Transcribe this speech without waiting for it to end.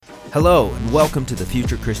Hello, and welcome to the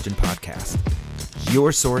Future Christian Podcast,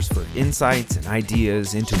 your source for insights and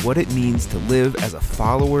ideas into what it means to live as a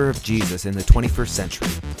follower of Jesus in the 21st century.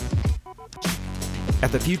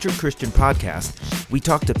 At the Future Christian Podcast, we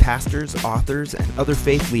talk to pastors, authors, and other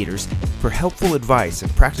faith leaders for helpful advice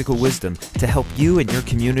and practical wisdom to help you and your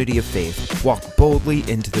community of faith walk boldly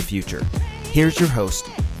into the future. Here's your host,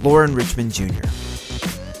 Lauren Richmond Jr.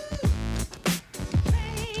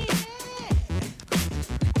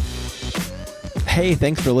 Hey,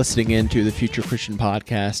 thanks for listening in to the Future Christian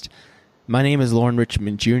Podcast. My name is Lauren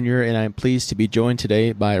Richmond Jr., and I'm pleased to be joined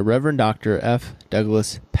today by Reverend Dr. F.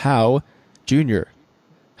 Douglas Powell, Jr.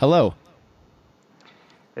 Hello.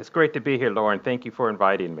 It's great to be here, Lauren. Thank you for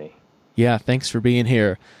inviting me. Yeah, thanks for being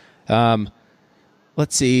here. Let's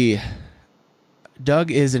see.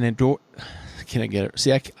 Doug is an Can I get it?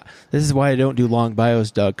 See, this is why I don't do long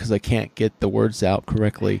bios, Doug, because I can't get the words out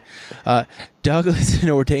correctly. Doug is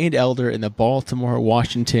an ordained elder in the Baltimore,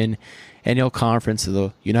 Washington Annual Conference of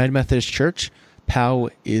the United Methodist Church.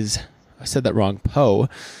 Poe is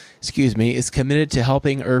committed to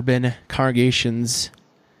helping urban congregations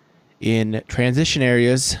in transition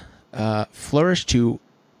areas flourish to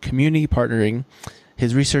community partnering.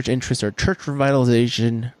 His research interests are church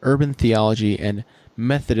revitalization, urban theology, and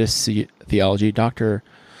Methodist theology. Dr.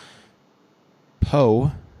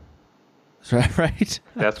 Poe, is that right?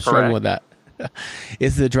 That's struggling correct. with that.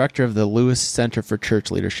 Is the director of the Lewis Center for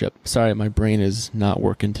Church Leadership. Sorry, my brain is not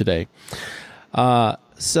working today.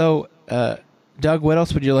 So, Doug, what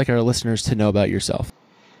else would you like our listeners to know about yourself?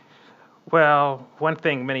 Well, one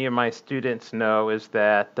thing many of my students know is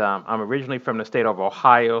that I'm originally from the state of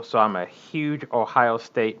Ohio, so I'm a huge Ohio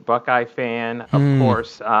State Buckeye fan. Of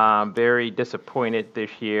course, very disappointed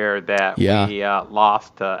this year that we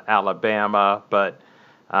lost to Alabama, but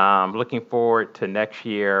looking forward to next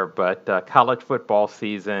year. But college football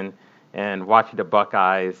season and watching the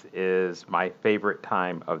Buckeyes is my favorite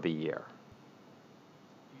time of the year.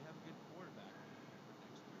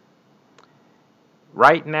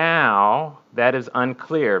 Right now, that is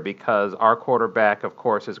unclear because our quarterback, of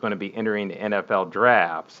course, is going to be entering the NFL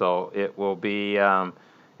draft. So it will be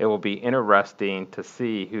interesting to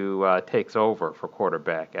see who takes over for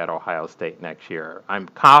quarterback at Ohio State next year. I'm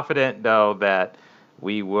confident, though, that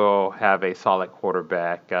we will have a solid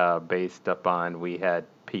quarterback based upon we had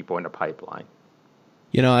people in the pipeline.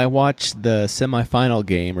 You know, I watched the semifinal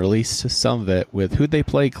game, or at least some of it, with who'd they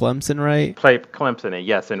play? Clemson, right? Played Clemson, and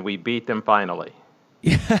yes, and we beat them finally.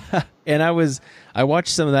 Yeah, and I watched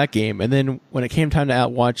some of that game, and then when it came time to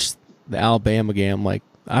watch the Alabama game, I'm like,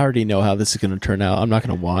 I already know how this is going to turn out. I'm not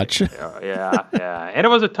going to watch. Yeah. And it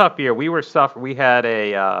was a tough year. We had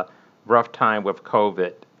a rough time with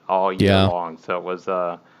COVID all year long, so it was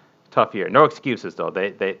a tough year. No excuses though.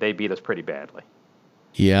 They beat us pretty badly.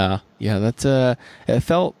 Yeah. That's to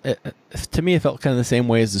me, it felt kind of the same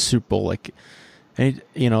way as the Super Bowl. Like, and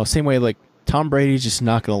same way like. Tom Brady's just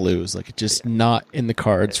not going to lose. Like, it's just not in the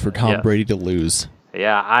cards for Tom Brady to lose.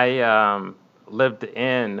 Yeah, I lived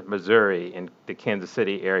in Missouri in the Kansas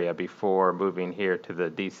City area before moving here to the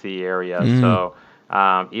D.C. area. So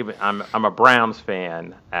even I'm a Browns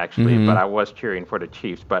fan, actually, but I was cheering for the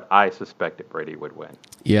Chiefs, but I suspected Brady would win.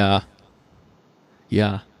 Yeah.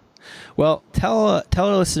 Well, tell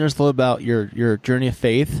our listeners a little about your journey of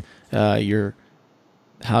faith, how your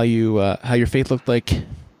faith looked like,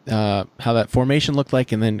 how that formation looked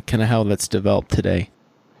like, and then kind of how that's developed today.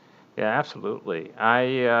 Yeah, absolutely.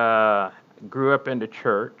 I grew up in the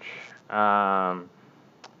church.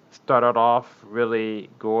 Started off really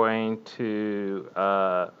going to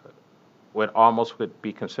what almost would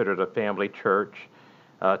be considered a family church,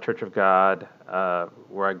 Church of God,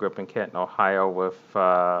 where I grew up in Canton, Ohio, with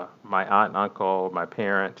my aunt and uncle, my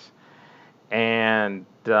parents, and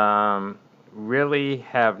really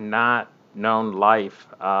have not known life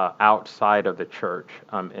outside of the church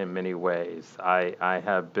in many ways. I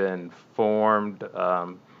have been formed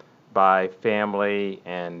by family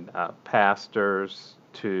and pastors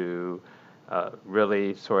to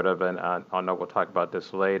really sort of, and I know we'll talk about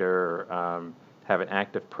this later, have an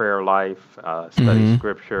active prayer life, study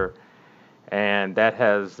scripture, and that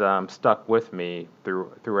has stuck with me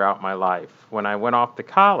throughout my life. When I went off to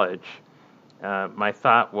college, my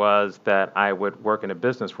thought was that I would work in the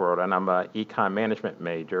business world, and I'm an econ management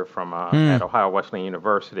major from at Ohio Wesleyan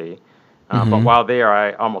University. But while there,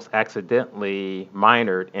 I almost accidentally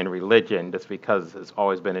minored in religion just because it's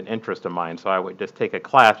always been an interest of mine. So I would just take a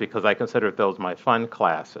class because I considered those my fun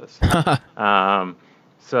classes.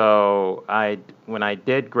 So when I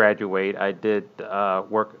did graduate, I did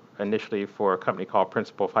work initially for a company called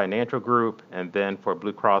Principal Financial Group, and then for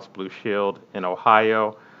Blue Cross Blue Shield in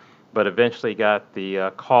Ohio. but eventually got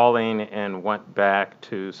the calling and went back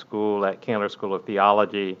to school at Candler School of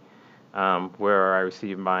Theology, where I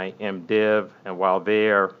received my MDiv, and while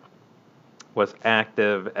there, was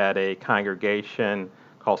active at a congregation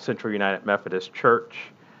called Central United Methodist Church.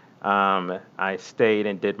 I stayed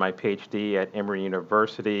and did my PhD at Emory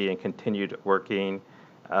University and continued working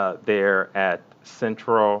there at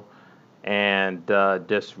Central, and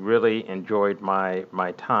just really enjoyed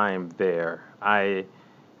my time there. I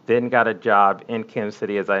then got a job in Kansas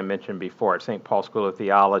City, as I mentioned before, at St. Paul School of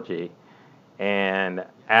Theology, and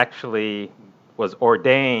actually was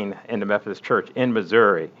ordained in the Methodist Church in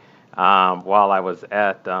Missouri while I was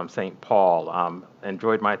at St. Paul.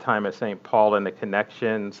 Enjoyed my time at St. Paul and the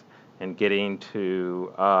connections and getting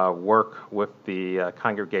to work with the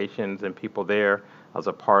congregations and people there. I was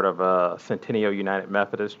a part of Centennial United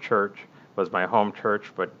Methodist Church, was my home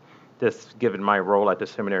church, but just given my role at the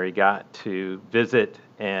seminary, got to visit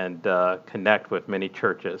and connect with many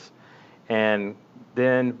churches. And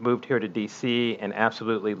then moved here to DC and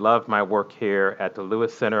absolutely loved my work here at the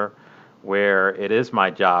Lewis Center, where it is my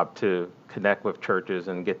job to connect with churches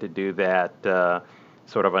and get to do that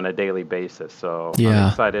sort of on a daily basis. So I'm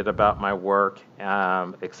excited about my work,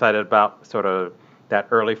 excited about sort of that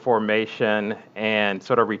early formation and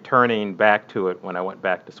sort of returning back to it when I went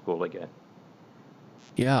back to school again.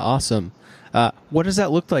 Yeah, awesome. What does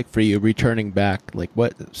that look like for you returning back? Like,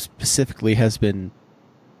 what specifically has been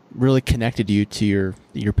really connected you to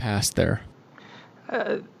your past there?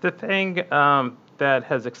 The thing that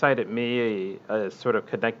has excited me, sort of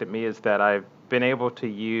connected me, is that I've been able to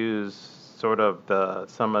use sort of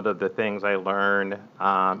some of the things I learned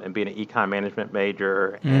and being an econ management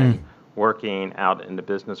major and working out in the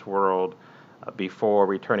business world before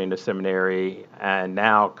returning to seminary, and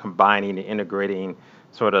now combining and integrating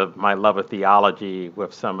sort of my love of theology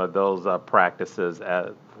with some of those practices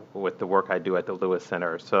with the work I do at the Lewis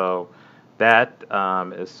Center. So that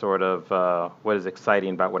is sort of what is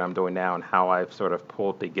exciting about what I'm doing now and how I've sort of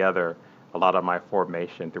pulled together a lot of my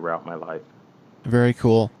formation throughout my life. Very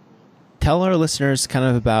cool. Tell our listeners kind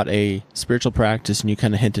of about a spiritual practice, and you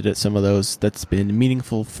kind of hinted at some of those that's been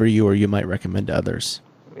meaningful for you or you might recommend to others.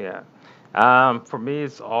 Yeah. For me,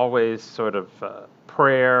 it's always sort of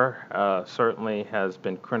prayer certainly has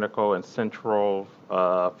been critical and central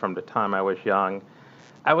from the time I was young.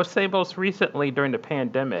 I would say most recently during the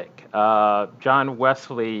pandemic, John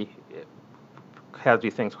Wesley has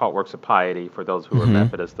these things called works of piety. For those who are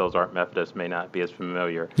Methodists, those aren't Methodists may not be as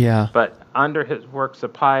familiar. Yeah. But under his works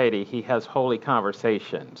of piety, he has holy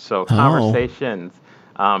conversations. So conversations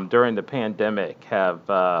during the pandemic have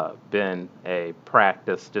been a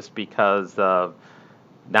practice just because of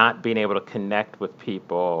not being able to connect with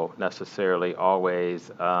people necessarily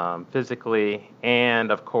always physically, and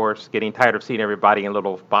of course getting tired of seeing everybody in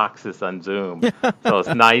little boxes on Zoom. So it's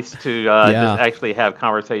nice to just actually have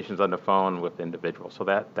conversations on the phone with individuals. So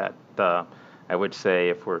that I would say,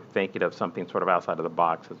 if we're thinking of something sort of outside of the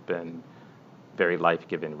box, has been very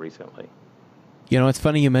life-giving recently. You know, it's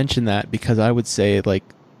funny you mentioned that, because I would say, like,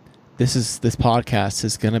 this podcast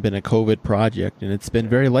has kind of been a COVID project, and it's been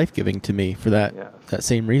very life-giving to me for that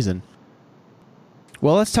same reason.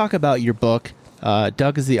 Well, let's talk about your book.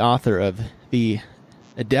 Doug is the author of The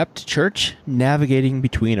Adept Church, Navigating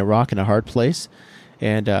Between a Rock and a Hard Place.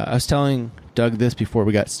 And I was telling Doug this before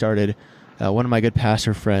we got started. One of my good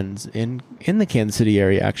pastor friends in the Kansas City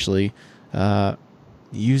area actually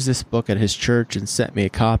used this book at his church and sent me a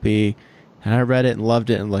copy. And I read it and loved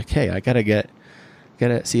it, and like, hey, I gotta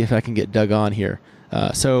see if I can get Doug on here.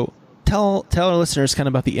 So tell our listeners kind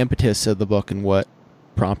of about the impetus of the book and what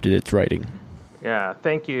prompted its writing. Yeah,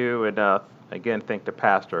 thank you, and again, thank the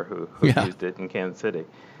pastor who used it in Kansas City.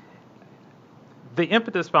 The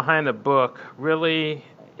impetus behind the book really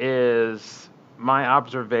is my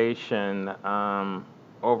observation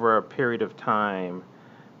over a period of time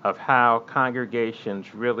of how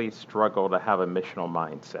congregations really struggle to have a missional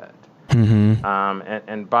mindset.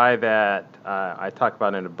 And by that, I talk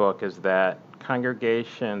about in the book, is that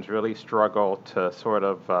congregations really struggle to sort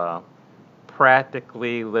of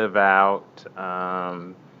practically live out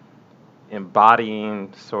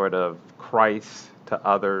embodying sort of Christ to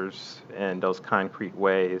others in those concrete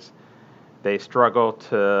ways. They struggle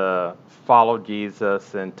to follow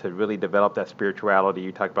Jesus and to really develop that spirituality.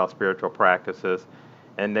 You talk about spiritual practices.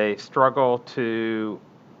 And they struggle to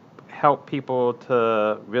help people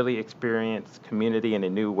to really experience community in a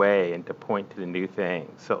new way and to point to the new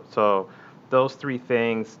things. So those three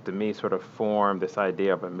things, to me, sort of form this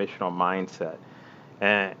idea of a missional mindset.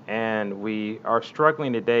 And we are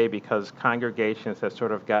struggling today because congregations have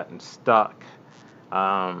sort of gotten stuck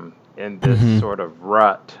in this sort of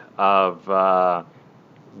rut of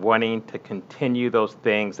wanting to continue those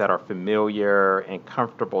things that are familiar and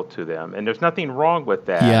comfortable to them. And there's nothing wrong with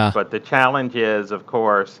that. Yeah. But the challenge is, of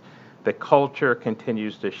course, the culture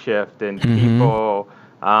continues to shift, and Mm-hmm. people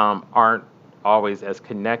aren't always as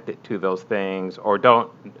connected to those things or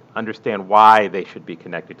don't understand why they should be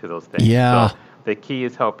connected to those things. Yeah. So the key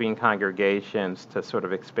is helping congregations to sort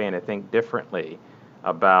of expand and think differently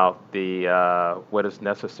about the what is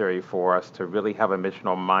necessary for us to really have a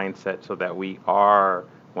missional mindset, so that we are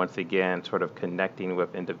once again sort of connecting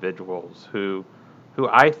with individuals who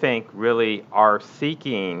I think really are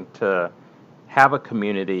seeking to have a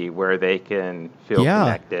community where they can feel Yeah.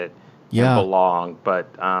 connected and Yeah. belong, but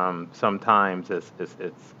sometimes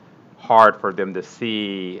it's hard for them to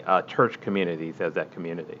see church communities as that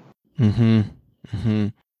community. Mm-hmm. Mm-hmm.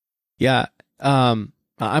 Yeah.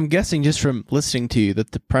 I'm guessing just from listening to you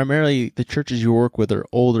that primarily the churches you work with are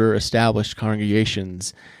older, established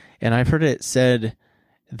congregations, and I've heard it said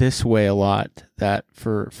this way a lot, that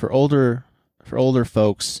for older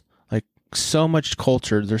folks, like, so much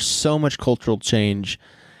culture, there's so much cultural change,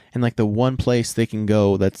 and like the one place they can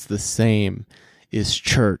go that's the same is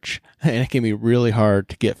church, and it can be really hard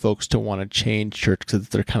to get folks to want to change church because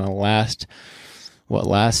they're kind of last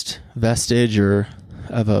vestige or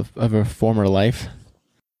of a former life.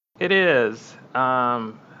 It is,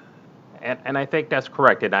 and I think that's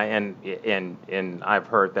correct, and I've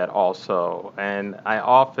heard that also. And I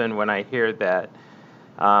often, when I hear that,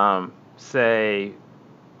 say,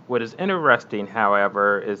 what is interesting,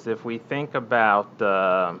 however, is if we think about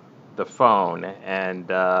the phone,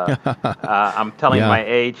 and I'm telling Yeah. my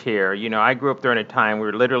age here. You know, I grew up during a time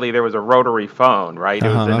where literally there was a rotary phone, right? It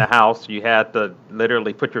was in Uh-huh. the house. You had to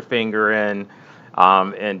literally put your finger in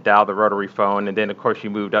and dial the rotary phone, and then of course you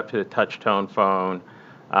moved up to the touch tone phone.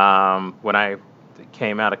 When I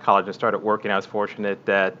came out of college and started working, I was fortunate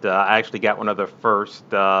that I actually got one of the first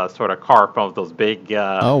sort of car phones, those big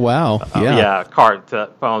Oh, wow. Yeah. car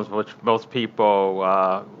phones, which most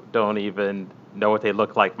people don't even know what they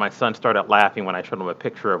look like. My son started laughing when I showed him a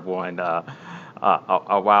picture of one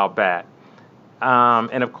a while back.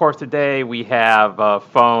 And of course, today we have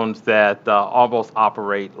phones that almost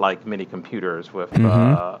operate like mini computers with, with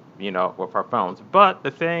our phones. But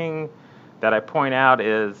the thing that I point out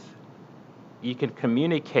is you can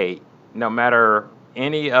communicate no matter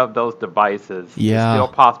any of those devices. It's Yeah. still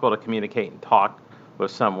possible to communicate and talk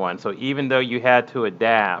with someone. So even though you had to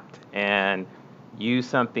adapt and use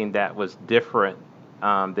something that was different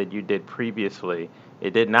than you did previously,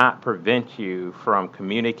 it did not prevent you from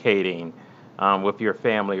communicating with your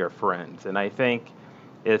family or friends. And I think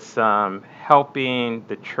it's helping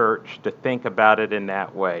the church to think about it in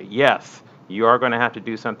that way. Yes, you are going to have to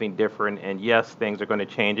do something different, and yes, things are going to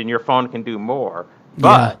change, and your phone can do more, Yeah.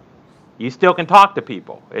 but you still can talk to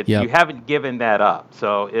people. You Yep. haven't given that up.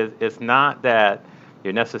 So it's not that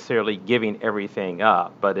you're necessarily giving everything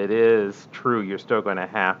up, but it is true you're still going to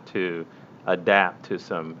have to adapt to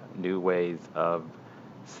some new ways of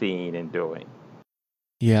seeing and doing.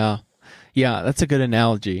 Yeah. Yeah, that's a good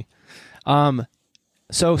analogy.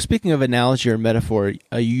 So speaking of analogy or metaphor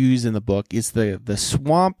you use in the book, is the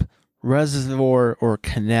swamp, reservoir, or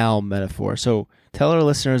canal metaphor. So tell our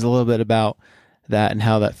listeners a little bit about that and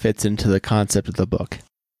how that fits into the concept of the book.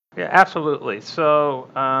 Yeah, absolutely. So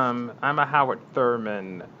I'm a Howard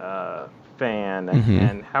Thurman fan,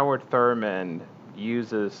 and Howard Thurman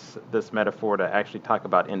uses this metaphor to actually talk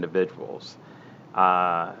about individuals.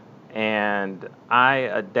 And I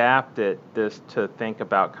adapted this to think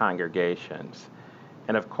about congregations.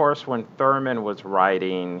 And of course, when Thurman was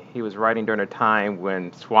writing, he was writing during a time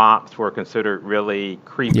when swamps were considered really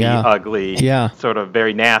creepy, Yeah. ugly, Yeah. sort of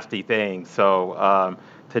very nasty things. So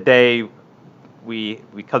today,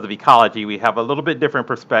 because of ecology, we have a little bit different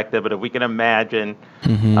perspective. But if we can imagine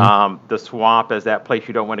the swamp as that place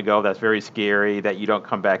you don't want to go, that's very scary, that you don't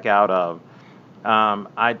come back out of.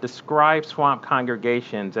 I describe swamp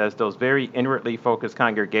congregations as those very inwardly focused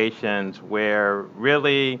congregations where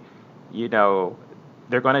really,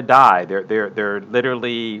 they're going to die. They're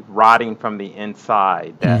literally rotting from the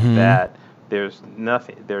inside. That there's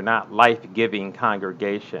nothing. They're not life-giving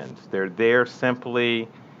congregations. They're there simply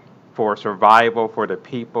for survival for the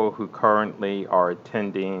people who currently are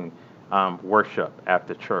attending worship at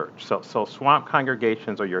the church. So swamp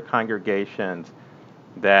congregations are your congregations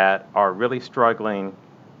that are really struggling,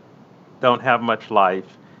 don't have much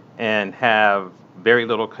life, and have very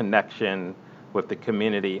little connection with the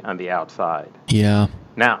community on the outside. Yeah.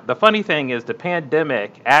 Now, the funny thing is the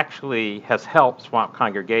pandemic actually has helped swamp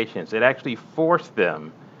congregations. It actually forced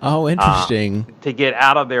them Oh, interesting. to get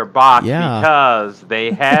out of their box Yeah. because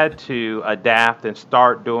they had to adapt and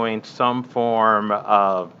start doing some form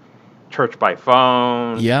of church by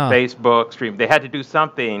phone, Yeah. Facebook stream. They had to do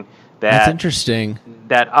something That's that interesting.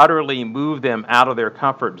 utterly moved them out of their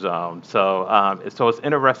comfort zone. So it's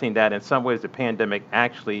interesting that in some ways the pandemic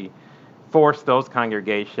actually forced those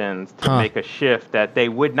congregations to Huh. make a shift that they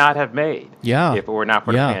would not have made Yeah. if it were not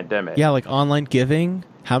for the Yeah. pandemic. Yeah, like online giving.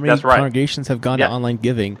 How many That's right. congregations have gone to Yeah, online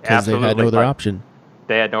giving because they had no absolutely. other Like, option?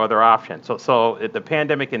 they had no other option. The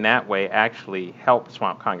pandemic in that way actually helped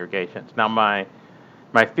swamp congregations. Now, my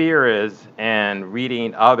fear is, and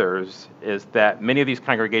reading others, is that many of these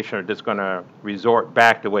congregations are just going to resort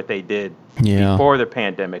back to what they did Yeah. before the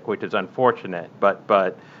pandemic, which is unfortunate. But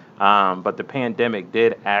the pandemic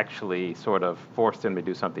did actually sort of force them to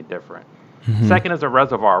do something different. Second is a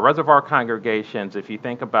reservoir. Reservoir congregations, if you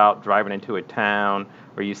think about driving into a town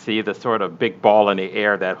where you see the sort of big ball in the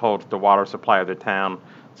air that holds the water supply of the town.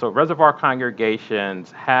 So reservoir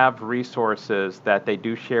congregations have resources that they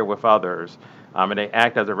do share with others, and they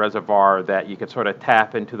act as a reservoir that you can sort of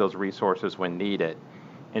tap into those resources when needed.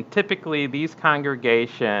 And typically, these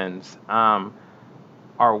congregations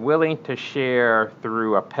are willing to share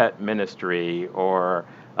through a pet ministry or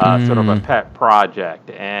sort of a pet project.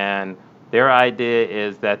 And their idea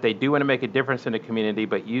is that they do want to make a difference in the community,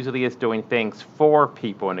 but usually it's doing things for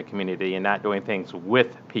people in the community and not doing things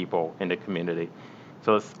with people in the community.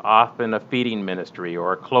 So it's often a feeding ministry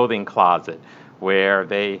or a clothing closet where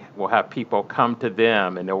they will have people come to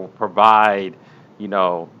them and they'll provide,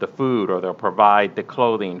 the food, or they'll provide the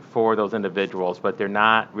clothing for those individuals, but they're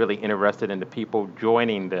not really interested in the people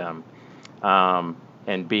joining them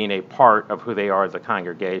and being a part of who they are as a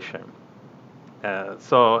congregation.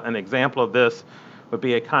 So an example of this would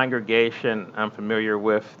be a congregation I'm familiar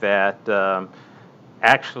with that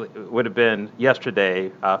actually would have been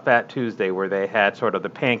yesterday, Fat Tuesday, where they had sort of the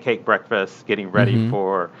pancake breakfast getting ready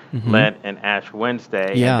for Lent and Ash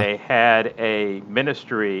Wednesday. Yeah. And they had a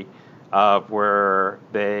ministry of where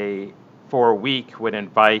they, for a week, would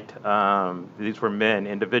invite, these were men,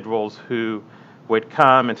 individuals who would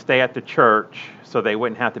come and stay at the church so they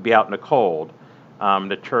wouldn't have to be out in the cold.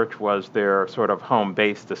 The church was their sort of home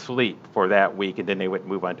base to sleep for that week, and then they would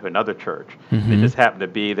move on to another church. It just happened to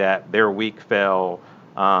be that their week fell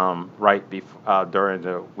during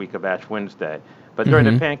the week of Ash Wednesday. But during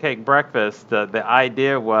the pancake breakfast, the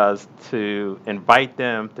idea was to invite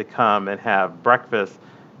them to come and have breakfast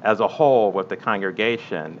as a whole with the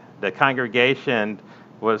congregation. The congregation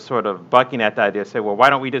was sort of bucking at the idea, say, well, why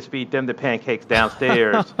don't we just feed them the pancakes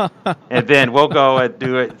downstairs, and then we'll go and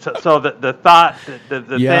do it. So the thought, the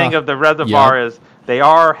thing of the reservoir is they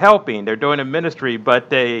are helping, they're doing a ministry, but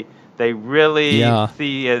they really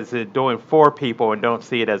see as it doing for people and don't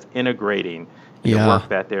see it as integrating the work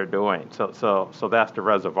that they're doing. So that's the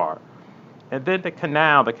reservoir. And then the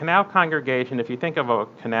canal congregation, if you think of a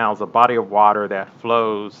canal as a body of water that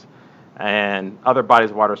flows and other bodies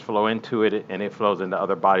of water flow into it and it flows into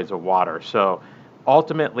other bodies of water. So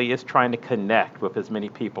ultimately it's trying to connect with as many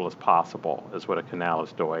people as possible is what a canal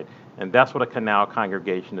is doing. And that's what a canal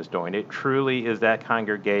congregation is doing. It truly is that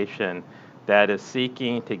congregation that is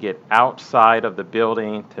seeking to get outside of the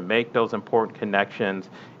building, to make those important connections,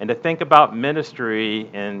 and to think about ministry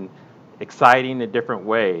in exciting and different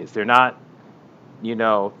ways. They're not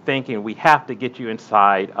thinking we have to get you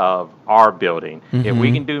inside of our building. If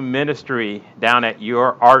we can do ministry down at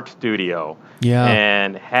your art studio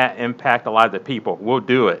and impact the lives of people, we'll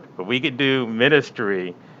do it. But we could do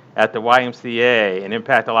ministry at the YMCA and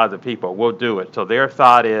impact the lives of people, we'll do it. So their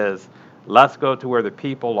thought is, let's go to where the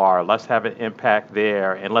people are, let's have an impact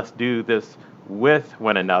there, and let's do this with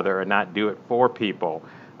one another and not do it for people.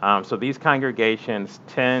 So these congregations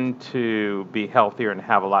tend to be healthier and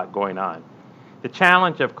have a lot going on. The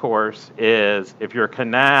challenge, of course, is if you're a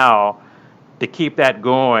canal, to keep that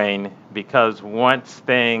going, because once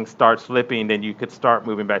things start slipping, then you could start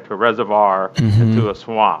moving back to a reservoir and to a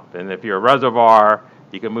swamp. And if you're a reservoir,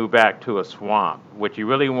 you can move back to a swamp. What you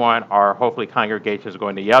really want are hopefully congregations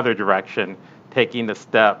going the other direction, taking the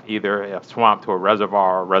step either a swamp to a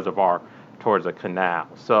reservoir or a reservoir towards a canal.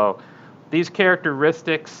 So these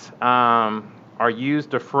characteristics are used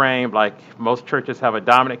to frame, like most churches have a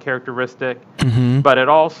dominant characteristic, but it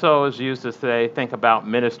also is used to say, think about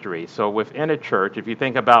ministry. So within a church, if you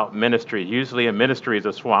think about ministry, usually a ministry is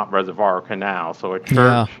a swamp, reservoir, or canal. So a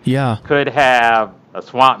church could have a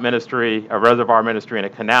swamp ministry, a reservoir ministry, and a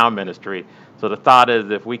canal ministry. So the thought is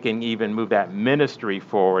if we can even move that ministry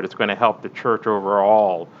forward, it's going to help the church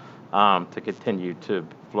overall to continue to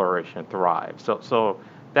flourish and thrive. So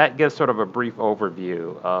that gives sort of a brief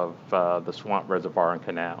overview of the swamp, reservoir, and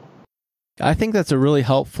canal. I think that's a really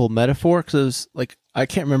helpful metaphor because, like, I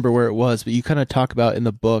can't remember where it was, but you kind of talk about in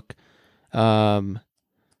the book,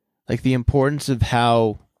 like the importance of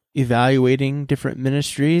how evaluating different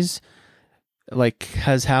ministries, like,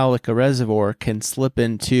 has how like a reservoir can slip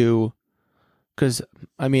into. Because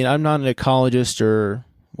I mean, I'm not an ecologist or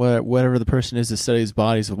whatever the person is that studies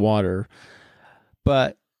bodies of water,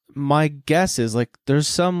 but my guess is like there's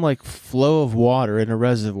some like flow of water in a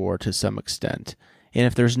reservoir to some extent. And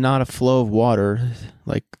if there's not a flow of water,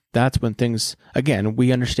 like that's when things, again,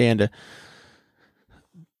 we understand,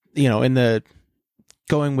 in the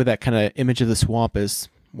going with that kind of image of the swamp is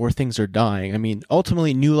where things are dying. I mean,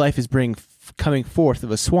 ultimately new life is coming forth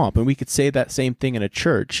of a swamp. And we could say that same thing in a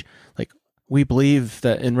church. Like we believe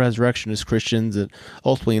that in resurrection as Christians and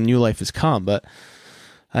ultimately new life has come. But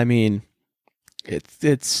I mean,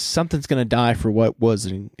 it's something's going to die for what was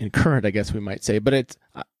in current, I guess we might say. But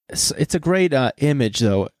it's a great image,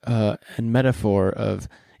 though, and metaphor of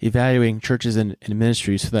evaluating churches and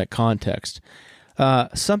ministries for that context.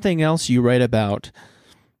 Something else you write about,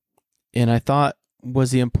 and I thought was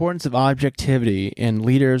the importance of objectivity and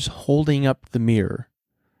leaders holding up the mirror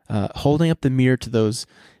to those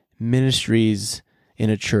ministries in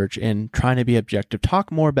a church and trying to be objective.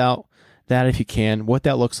 Talk more about that if you can, what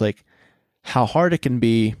that looks like, how hard it can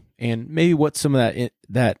be, and maybe what some of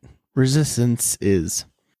that resistance is.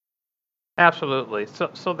 Absolutely.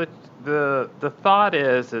 So the thought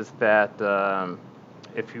is that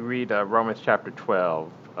if you read Romans chapter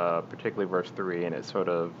 12, particularly verse 3, and it's sort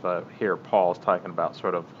of here Paul's talking about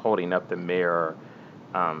sort of holding up the mirror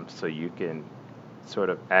so you can sort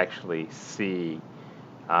of actually see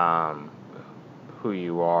who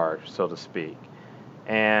you are, so to speak.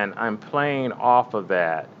 And I'm playing off of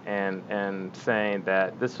that and saying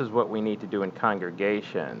that this is what we need to do in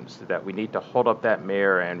congregations, that we need to hold up that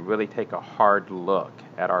mirror and really take a hard look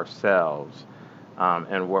at ourselves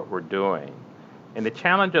and what we're doing. And the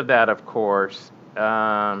challenge of that, of course,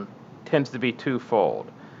 tends to be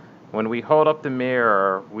twofold. When we hold up the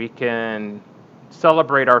mirror, we can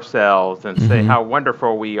celebrate ourselves and say how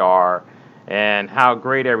wonderful we are and how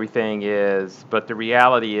great everything is, but the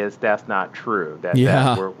reality is that's not true. That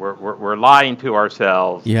we're lying to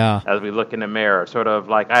ourselves as we look in the mirror. Sort of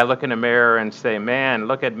like I look in the mirror and say, "Man,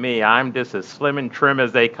 look at me! I'm just as slim and trim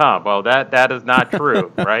as they come." Well, that is not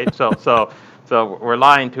true, right? So we're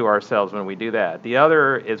lying to ourselves when we do that. The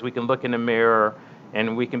other is we can look in the mirror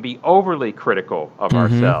and we can be overly critical of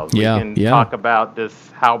ourselves. We can talk about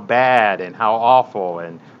this how bad and how awful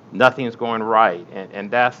and nothing's going right,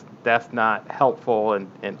 and that's not helpful,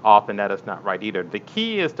 and often that is not right either. The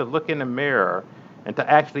key is to look in the mirror and to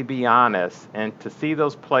actually be honest and to see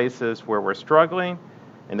those places where we're struggling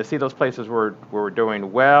and to see those places where we're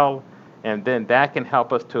doing well, and then that can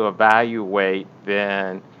help us to evaluate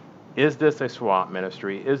then, is this a swamp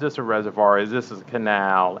ministry? Is this a reservoir? Is this a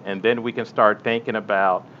canal? And then we can start thinking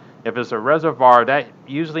about, if it's a reservoir, that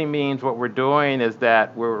usually means what we're doing is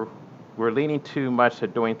that we're leaning too much to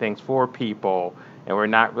doing things for people, and we're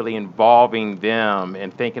not really involving them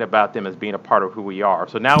and thinking about them as being a part of who we are.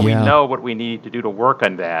 So now we know what we need to do to work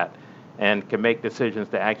on that and can make decisions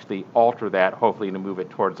to actually alter that, hopefully to move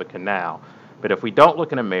it towards a canal. But if we don't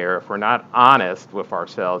look in a mirror, if we're not honest with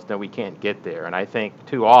ourselves, then we can't get there. And I think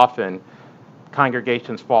too often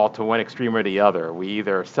congregations fall to one extreme or the other. We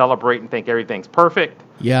either celebrate and think everything's perfect,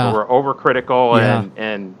 or we're overcritical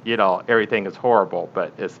and everything is horrible.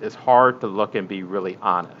 But it's hard to look and be really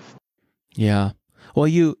honest. Yeah. Well,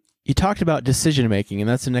 you talked about decision making, and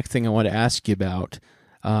that's the next thing I want to ask you about.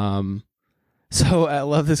 So I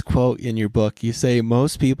love this quote in your book. You say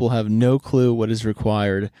most people have no clue what is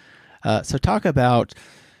required. So talk about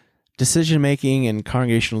decision making and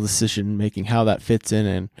congregational decision making, how that fits in,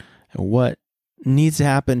 and what needs to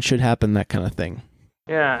happen, should happen, that kind of thing.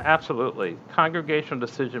 Yeah, absolutely. Congregational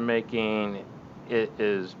decision making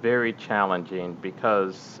is very challenging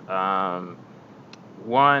because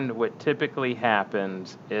one, what typically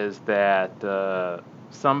happens is that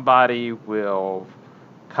somebody will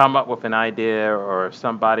come up with an idea, or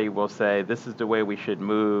somebody will say, this is the way we should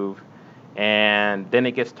move. And then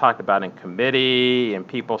it gets talked about in committee, and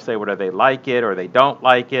people say whether they like it or they don't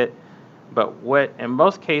like it. But what in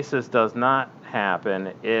most cases does not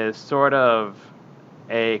happen is sort of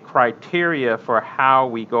a criteria for how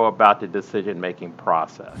we go about the decision-making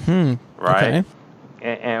process, right? Okay.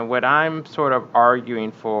 And what I'm sort of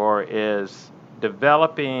arguing for is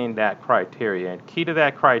developing that criteria. And key to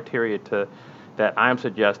that criteria that I'm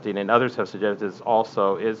suggesting and others have suggested is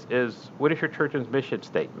what is your church's mission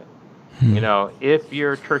statement? If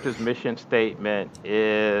your church's mission statement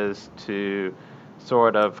is to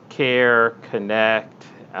sort of care, connect,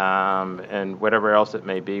 and whatever else it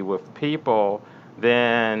may be with people,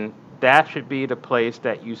 then that should be the place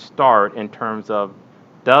that you start in terms of,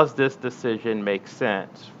 does this decision make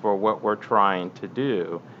sense for what we're trying to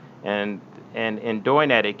do? And and in doing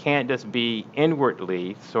that, it can't just be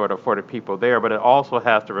inwardly sort of for the people there, but it also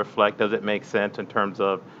has to reflect, does it make sense in terms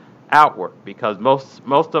of outward? Because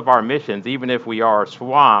most of our missions, even if we are a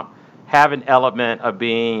swamp, have an element of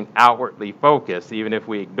being outwardly focused, even if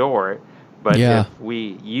we ignore it. But Yeah. if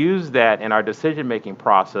we use that in our decision making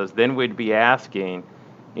process, then we'd be asking,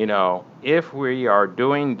 if we are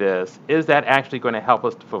doing this, is that actually going to help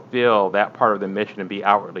us to fulfill that part of the mission and be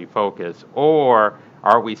outwardly focused? Or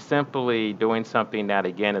are we simply doing something that,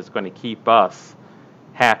 again, is going to keep us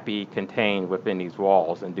happy, contained within these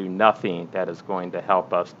walls, and do nothing that is going to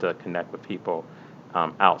help us to connect with people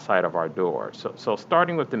outside of our doors? So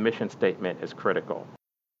starting with the mission statement is critical.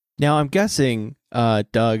 Now, I'm guessing,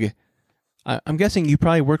 Doug, I'm guessing you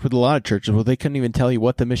probably worked with a lot of churches where they couldn't even tell you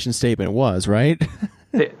what the mission statement was, right?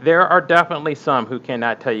 There are definitely some who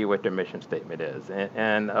cannot tell you what their mission statement is.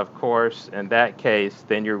 And of course, in that case,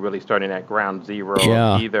 then you're really starting at ground zero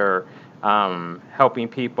Yeah. of either helping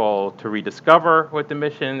people to rediscover what the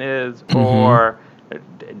mission is, Mm-hmm. or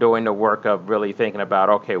doing the work of really thinking about,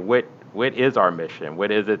 okay, what is our mission?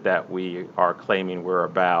 What is it that we are claiming we're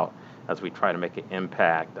about as we try to make an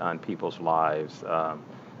impact on people's lives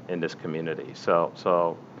in this community?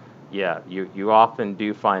 So yeah, you often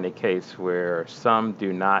do find a case where some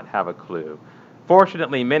do not have a clue.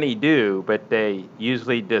 Fortunately, many do, but they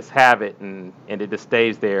usually just have it, and it just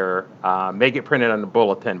stays there. May get printed on the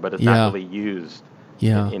bulletin, but it's Yeah. not really used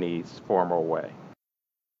Yeah. in any formal way.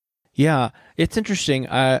 Yeah, it's interesting.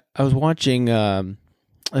 I was watching a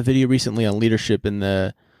video recently on leadership, and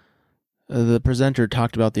the presenter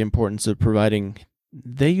talked about the importance of providing.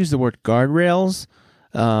 They use the word guardrails,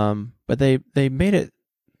 but they made it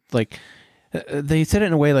like they said it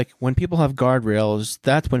in a way like, when people have guardrails,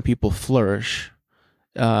 that's when people flourish.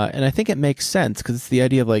 And I think it makes sense, because it's the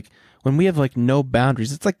idea of like, when we have like no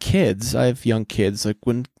boundaries, it's like kids. I have young kids. Like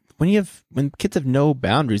when kids have no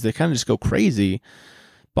boundaries, they kind of just go crazy,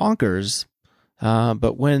 bonkers.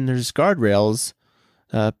 But when there's guardrails,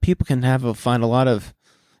 people can find a lot of.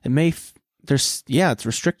 It's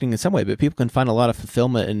restricting in some way, but people can find a lot of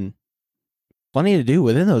fulfillment and plenty to do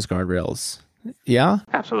within those guardrails. Yeah.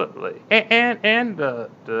 Absolutely. And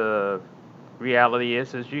the reality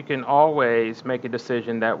is you can always make a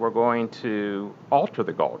decision that we're going to alter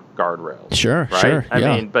the guardrails. Sure. Right? Sure. I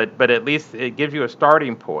yeah. mean, but at least it gives you a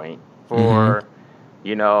starting point for,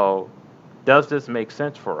 does this make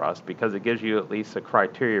sense for us? Because it gives you at least a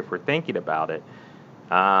criteria for thinking about it,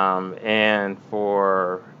 and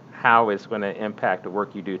for how it's going to impact the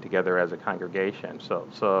work you do together as a congregation.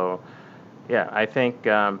 So yeah, I think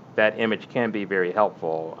that image can be very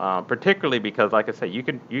helpful, particularly because, like I said, you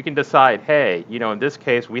can decide, hey, in this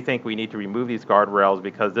case, we think we need to remove these guardrails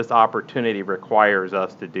because this opportunity requires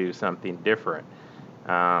us to do something different,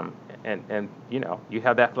 and you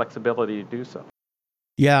have that flexibility to do so.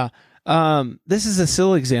 Yeah. This is a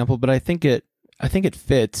silly example, but I think it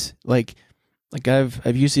fits. Like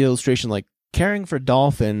I've used the illustration, like caring for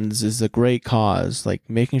dolphins is a great cause, like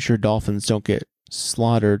making sure dolphins don't get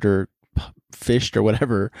slaughtered or fished or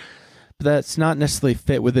whatever, but that's not necessarily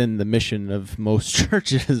fit within the mission of most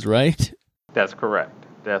churches, right? That's correct.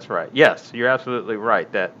 That's right. Yes, you're absolutely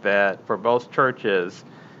right. That for most churches,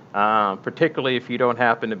 particularly if you don't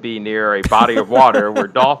happen to be near a body of water where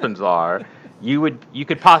dolphins are, you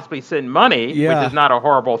could possibly send money, Yeah. which is not a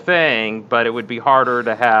horrible thing, but it would be harder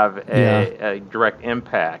to have a direct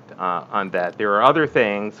impact on that. There are other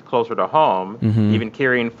things closer to home, even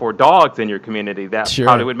caring for dogs in your community, that Sure.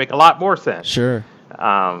 probably would make a lot more sense. Sure.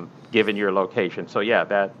 Given your location. So yeah,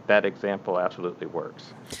 that example absolutely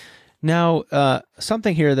works. Now,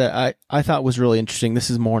 something here that I thought was really interesting,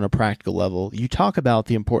 this is more on a practical level. You talk about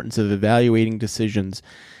the importance of evaluating decisions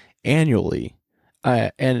annually.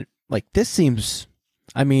 And like, this seems,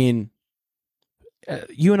 I mean,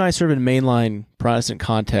 you and I serve in mainline Protestant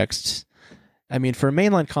contexts. I mean, for a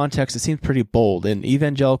mainline context, it seems pretty bold. In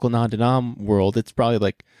evangelical non-denom world, it's probably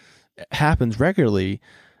like, it happens regularly.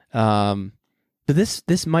 But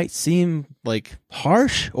this might seem like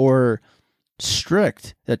harsh or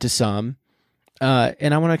strict to some.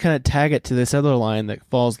 And I want to kind of tag it to this other line that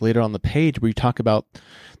falls later on the page, where you talk about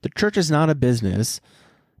the church is not a business,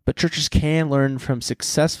 but churches can learn from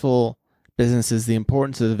successful businesses the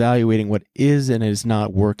importance of evaluating what is and is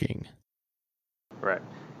not working. Right.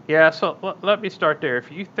 Yeah, so let me start there.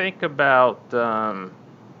 If you think about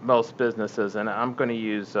most businesses, and I'm going to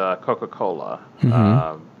use Coca-Cola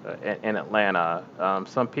Mm-hmm. in Atlanta.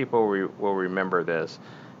 Some people will remember this.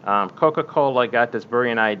 Coca-Cola got this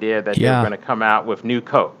brilliant idea that they were Yeah. going to come out with new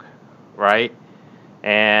Coke, right?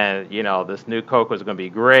 And this new Coke was going to be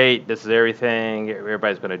great. This is everything.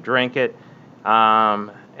 Everybody's going to drink it. And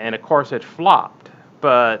of course, it flopped.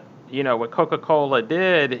 But what Coca-Cola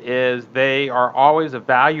did is they are always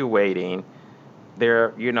evaluating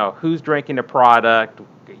who's drinking the product,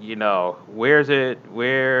 where is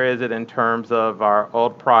it in terms of our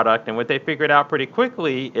old product. And what they figured out pretty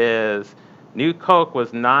quickly is New Coke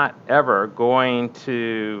was not ever going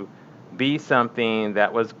to be something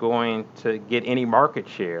that was going to get any market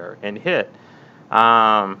share and hit.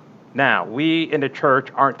 Now, we in the church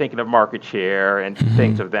aren't thinking of market share and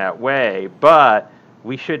things Mm-hmm. of that way, but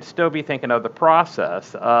we should still be thinking of the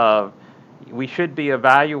process of we should be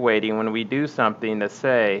evaluating when we do something to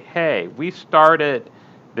say, hey, we started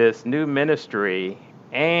this new ministry,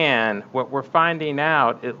 and what we're finding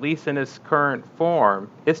out, at least in its current form,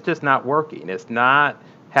 it's just not working. It's not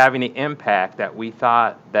having the impact that we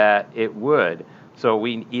thought that it would. So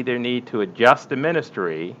we either need to adjust the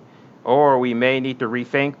ministry or we may need to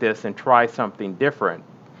rethink this and try something different.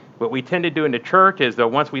 What we tend to do in the church is that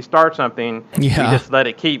once we start something, we Yeah. just let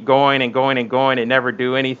it keep going and going and going and never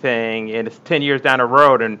do anything. And it's 10 years down the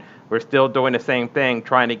road and we're still doing the same thing,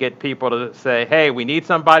 trying to get people to say, hey, we need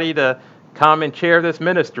somebody to come and chair this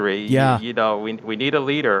ministry. Yeah. We need a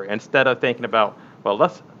leader, instead of thinking about, well,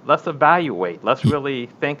 let's evaluate. Let's Y- really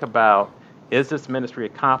think about, is this ministry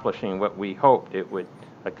accomplishing what we hoped it would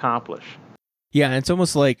accomplish? Yeah. And it's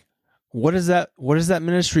almost like, what does that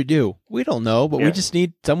ministry do? We don't know, but we Yeah. just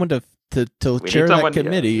need someone to We need chair that someone, yeah,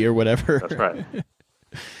 committee or that's whatever. right.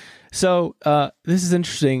 So this is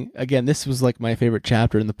interesting. Again, this was like my favorite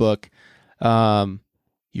chapter in the book.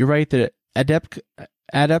 You're right that adept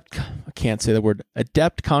I can't say the word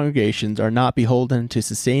adept congregations are not beholden to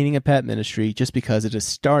sustaining a pet ministry just because it is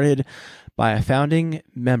started by a founding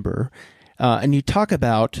member. And you talk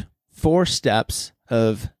about 4 steps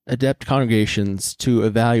of adept congregations to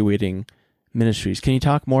evaluating ministries. Can you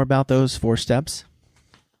talk more about those 4 steps?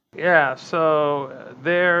 Yeah, so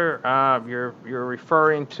there you're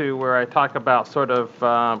referring to where I talk about sort of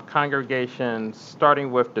congregations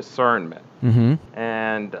starting with discernment, Mm-hmm.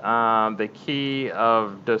 and the key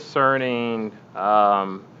of discerning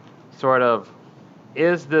sort of,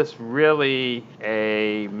 is this really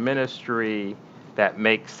a ministry that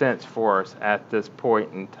makes sense for us at this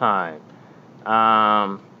point in time?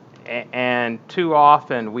 Um, and too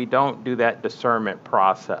often we don't do that discernment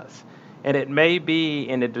process. And it may be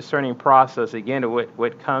in the discerning process, again,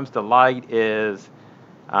 what comes to light is,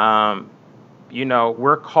 um,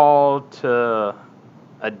 we're called to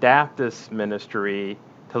adapt this ministry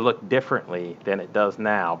to look differently than it does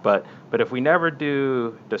now. But if we never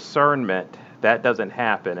do discernment, that doesn't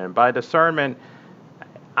happen. And by discernment,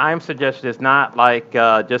 I'm suggesting it's not like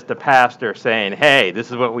just the pastor saying, "Hey,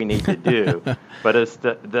 this is what we need to do," but it's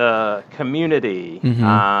the community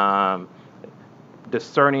Mm-hmm.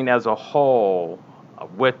 discerning as a whole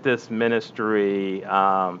what this ministry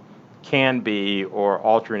can be, or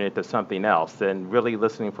altering it to something else, and really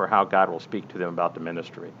listening for how God will speak to them about the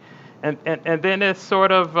ministry. And then it's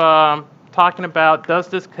sort of talking about, does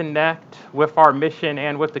this connect with our mission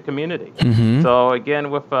and with the community? Mm-hmm. So again,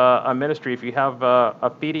 with a ministry, if you have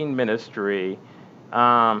a feeding ministry,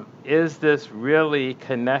 is this really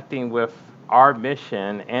connecting with our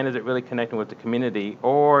mission, and is it really connecting with the community,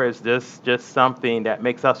 or is this just something that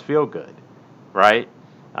makes us feel good, right?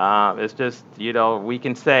 It's just, we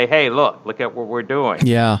can say, hey, look at what we're doing.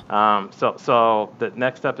 Yeah. So the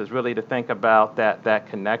next step is really to think about that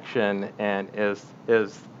connection, and is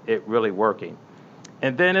it really working?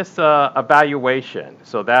 And then it's evaluation.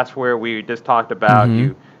 So that's where we just talked about,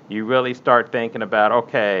 Mm-hmm. you really start thinking about,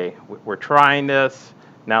 okay, we're trying this.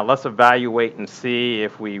 Now let's evaluate and see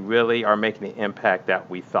if we really are making the impact that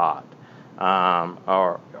we thought,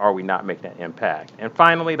 or are we not making that impact? And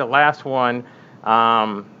finally, the last one,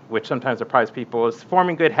 which sometimes surprises people, is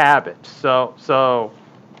forming good habits. So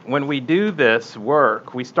when we do this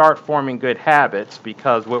work, we start forming good habits,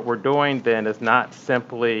 because what we're doing then is not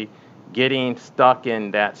simply getting stuck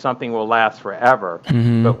in that something will last forever,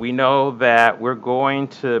 Mm-hmm. but we know that we're going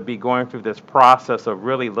to be going through this process of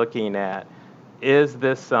really looking at, is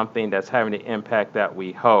this something that's having the impact that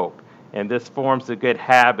we hope? And this forms the good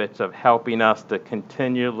habits of helping us to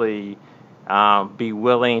continually be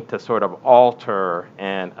willing to sort of alter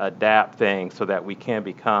and adapt things so that we can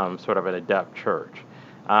become sort of an adept church.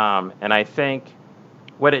 And I think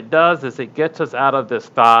what it does is it gets us out of this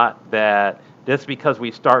thought that just because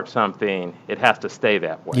we start something, it has to stay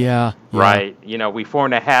that way. Yeah. Right? We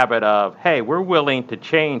form a habit of, hey, we're willing to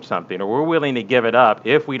change something, or we're willing to give it up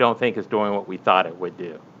if we don't think it's doing what we thought it would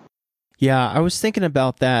do. Yeah, I was thinking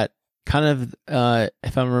about that kind of,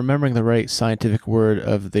 if I'm remembering the right scientific word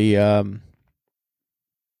of the,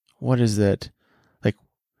 what is it? Like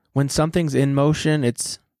when something's in motion,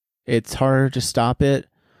 it's harder to stop it.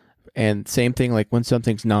 And same thing, like when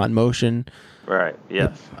something's not in motion. Right.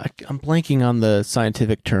 Yes. I'm blanking on the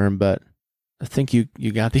scientific term, but I think you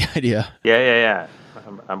got the idea. Yeah.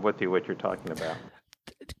 I'm with you what you're talking about.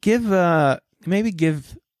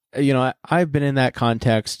 I've been in that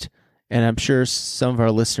context, and I'm sure some of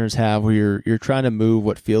our listeners have, where you're trying to move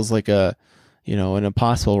what feels like an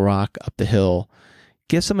impossible rock up the hill.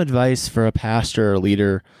 Give some advice for a pastor or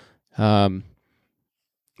leader.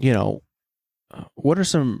 What are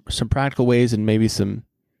some practical ways and maybe some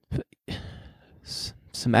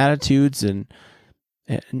attitudes and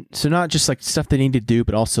so not just like stuff they need to do,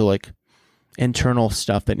 but also like internal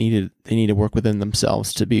stuff that they need to work within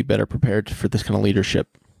themselves to be better prepared for this kind of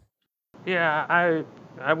leadership. Yeah,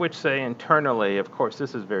 I would say internally, of course,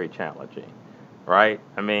 this is very challenging, right?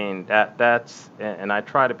 I mean, that's and I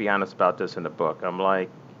try to be honest about this in the book. I'm like,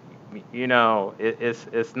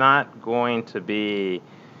 it's not going to be,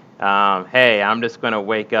 hey, I'm just going to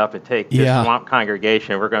wake up and take this swamp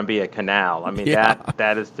congregation. We're going to be a canal. I mean,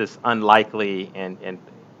 that is just unlikely and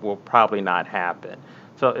will probably not happen.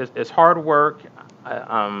 So it's hard work.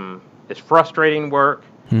 It's frustrating work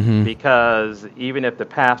because even if the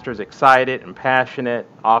pastor's excited and passionate,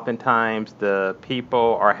 oftentimes the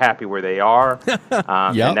people are happy where they are.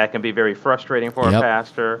 And that can be very frustrating for a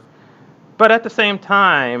pastor. But at the same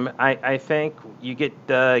time, I think you get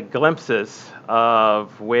glimpses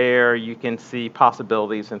of where you can see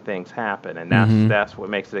possibilities and things happen. And that's what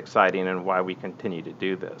makes it exciting and why we continue to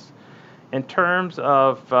do this. In terms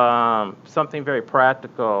of something very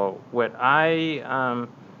practical, what I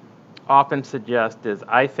often suggest is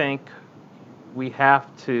I think we have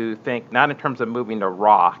to think not in terms of moving a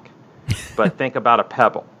rock, but think about a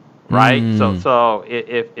pebble. Right? So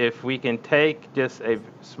if we can take just a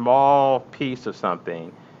small piece of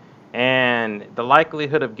something, and the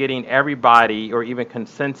likelihood of getting everybody or even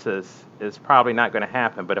consensus is probably not going to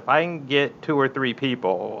happen. But if I can get 2 or 3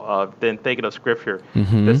 people, then thinking of Scripture,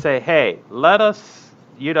 to say, hey, let us,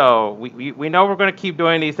 we know we're going to keep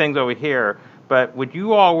doing these things over here, but would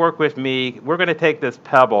you all work with me? We're going to take this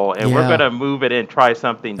pebble and we're going to move it and try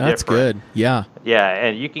something different. That's good. Yeah. Yeah,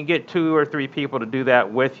 and you can get 2 or 3 people to do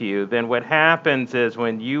that with you. Then what happens is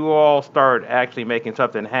when you all start actually making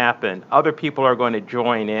something happen, other people are going to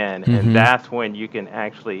join in, and that's when you can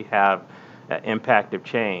actually have impact of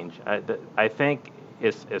change. I think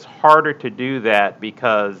it's harder to do that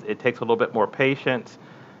because it takes a little bit more patience,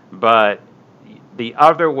 but the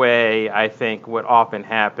other way, I think what often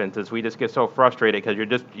happens is we just get so frustrated because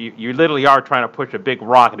you literally are trying to push a big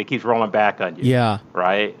rock and it keeps rolling back on you. Yeah.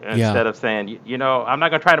 Right? Instead of saying, I'm not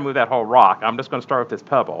going to try to move that whole rock. I'm just going to start with this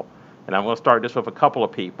pebble. And I'm going to start just with a couple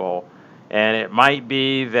of people. And it might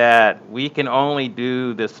be that we can only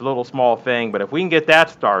do this little small thing, but if we can get that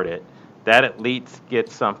started, that at least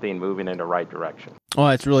gets something moving in the right direction. Oh,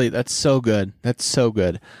 that's so good. That's so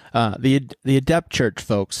good. The Adept Church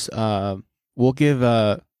folks, we'll give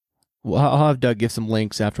I'll have Doug give some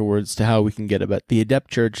links afterwards to how we can get it, but the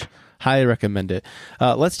Adept Church, highly recommend it.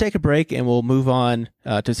 Let's take a break and we'll move on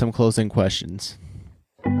to some closing questions.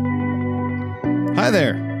 Hi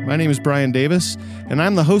there. My name is Brian Davis, and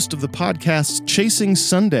I'm the host of the podcast Chasing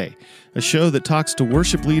Sunday, a show that talks to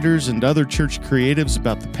worship leaders and other church creatives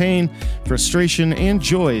about the pain, frustration, and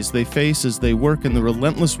joys they face as they work in the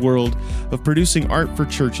relentless world of producing art for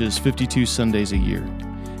churches 52 Sundays a year.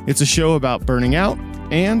 It's a show about burning out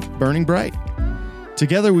and burning bright.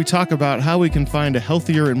 Together, we talk about how we can find a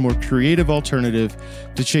healthier and more creative alternative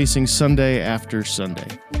to chasing Sunday after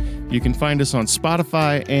Sunday. You can find us on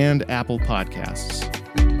Spotify and Apple Podcasts.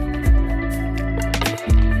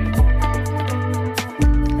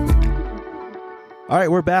 All right,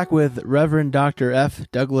 we're back with Reverend Dr. F.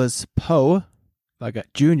 Douglas Poe,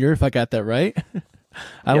 Jr., if I got that right.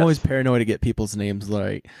 I'm always paranoid to get people's names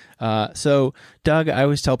right. So, Doug, I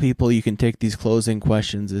always tell people you can take these closing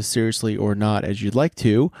questions as seriously or not as you'd like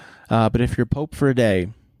to, but if you're Pope for a day...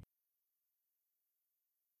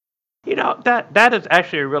 That is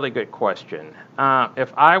actually a really good question.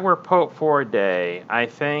 If I were Pope for a day, I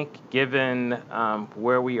think given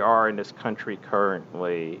where we are in this country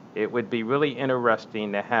currently, it would be really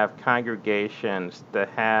interesting to have congregations that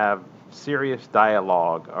have serious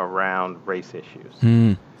dialogue around race issues.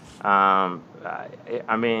 I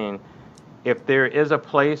mean, if there is a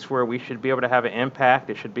place where we should be able to have an impact,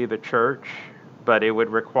 it should be the church, but it would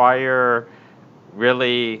require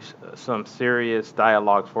really some serious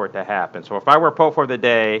dialogue for it to happen. So if I were Pope for the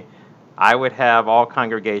day, I would have all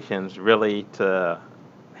congregations really to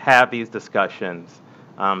have these discussions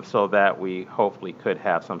so that we hopefully could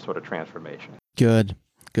have some sort of transformation. Good.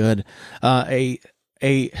 A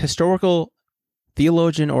historical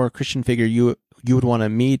theologian or Christian figure you would want to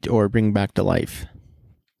meet or bring back to life?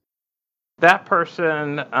 That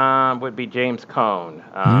person would be James Cone.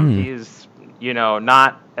 He's,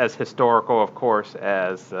 not as historical, of course,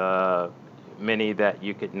 as many that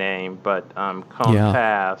you could name, but Cone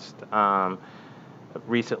passed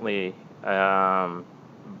recently,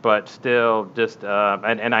 but still just,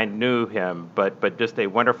 and I knew him, but just a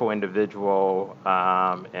wonderful individual,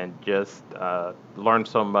 and just learned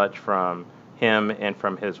so much from him and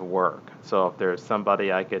from his work. So if there's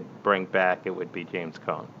somebody I could bring back, it would be James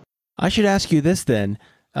Cone. I should ask you this then.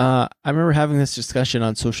 I remember having this discussion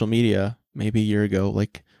on social media maybe a year ago,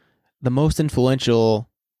 like the most influential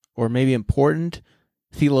or maybe important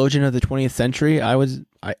theologian of the 20th century.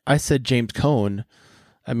 I said James Cone.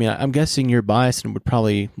 I mean, I'm guessing you're biased and would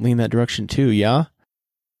probably lean that direction too, yeah?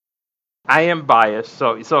 I am biased,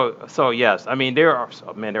 so yes. I mean, there are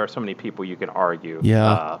so many people you can argue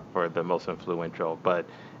for the most influential,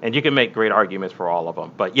 and you can make great arguments for all of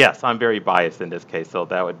them. But yes, I'm very biased in this case, so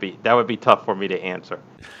that would be tough for me to answer.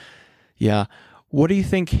 Yeah. What do you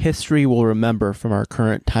think history will remember from our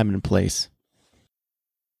current time and place?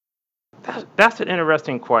 That's an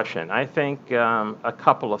interesting question. I think a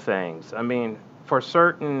couple of things. I mean, for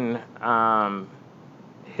certain,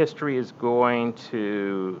 history is going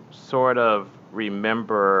to sort of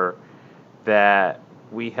remember that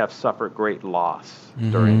we have suffered great loss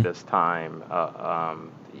during this time.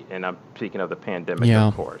 And I'm speaking of the pandemic,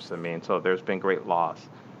 of course. I mean, so there's been great loss.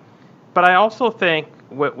 But I also think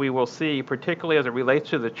what we will see, particularly as it relates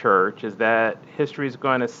to the church, is that history is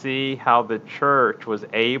going to see how the church was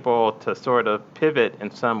able to sort of pivot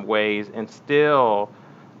in some ways and still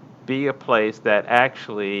be a place that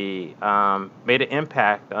actually made an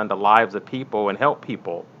impact on the lives of people and helped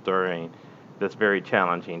people during this very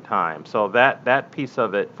challenging time. So that piece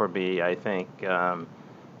of it for me, I think,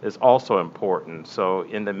 is also important. So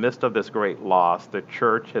in the midst of this great loss, the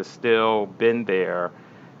church has still been there,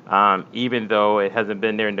 even though it hasn't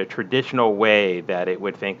been there in the traditional way that it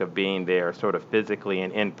would think of being there, sort of physically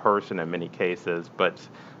and in person in many cases, but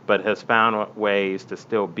has found ways to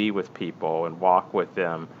still be with people and walk with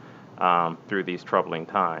them through these troubling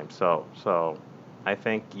times. So I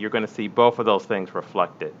think you're going to see both of those things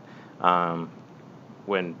reflected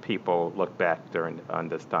when people look back on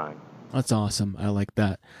this time. That's awesome. I like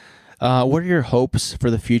that. What are your hopes for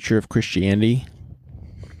the future of Christianity?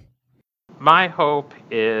 My hope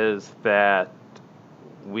is that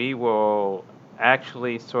we will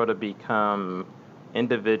actually sort of become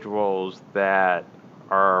individuals that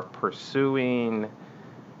are pursuing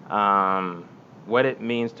what it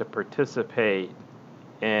means to participate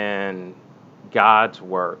in God's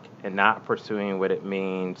work and not pursuing what it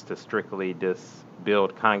means to strictly just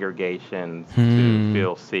build congregations to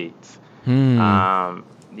fill seats. Because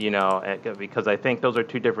I think those are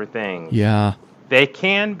two different things. Yeah. They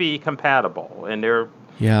can be compatible, and there are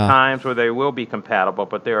times where they will be compatible,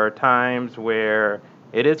 but there are times where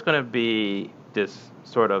it is going to be this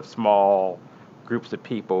sort of small groups of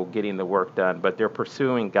people getting the work done, but they're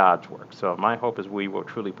pursuing God's work. So my hope is we will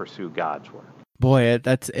truly pursue God's work. Boy,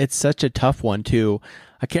 it's such a tough one too.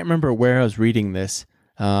 I can't remember where I was reading this,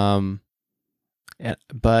 but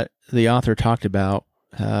the author talked about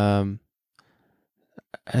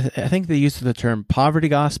I think they used the term poverty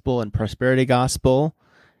gospel and prosperity gospel,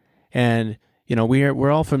 and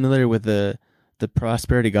we're all familiar with the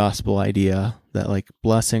prosperity gospel idea that like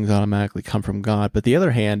blessings automatically come from God, but the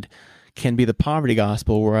other hand can be the poverty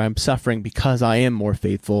gospel where I'm suffering because I am more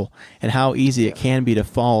faithful, and how easy it can be to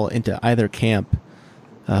fall into either camp.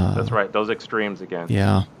 That's right, those extremes again.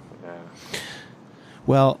 Yeah.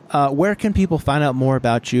 Well, where can people find out more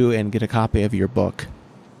about you and get a copy of your book?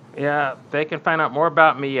 Yeah, they can find out more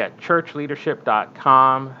about me at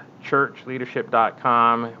churchleadership.com.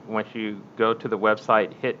 Churchleadership.com. Once you go to the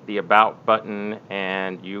website, hit the About button,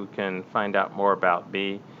 and you can find out more about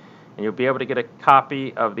me. And you'll be able to get a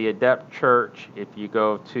copy of The Adept Church if you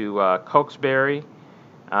go to Cokesbury.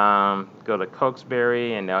 Go to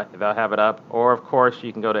Cokesbury, and they'll have it up. Or, of course,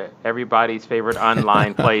 you can go to everybody's favorite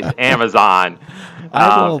online place, Amazon.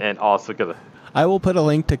 And also go to... I will put a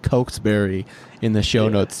link to Cokesbury in the show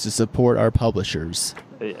notes to support our publishers.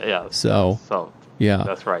 Yeah. So yeah,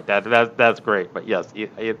 that's right. That's great. But yes,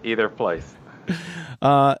 either place.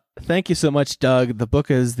 Thank you so much, Doug. The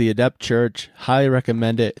book is The Adept Church. Highly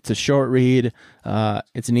recommend it. It's a short read.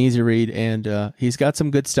 It's an easy read, and he's got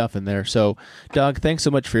some good stuff in there. So, Doug, thanks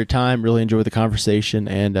so much for your time. Really enjoyed the conversation,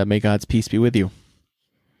 and may God's peace be with you.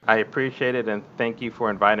 I appreciate it, and thank you for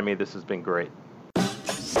inviting me. This has been great.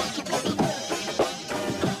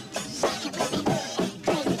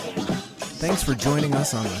 Thanks for joining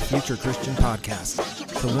us on the Future Christian Podcast.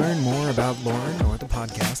 To learn more about Lauren or the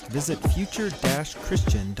podcast, visit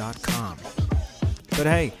future-christian.com. But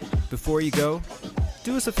hey, before you go,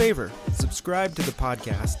 do us a favor, subscribe to the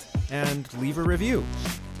podcast and leave a review.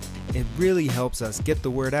 It really helps us get the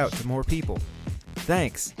word out to more people.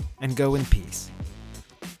 Thanks, and go in peace.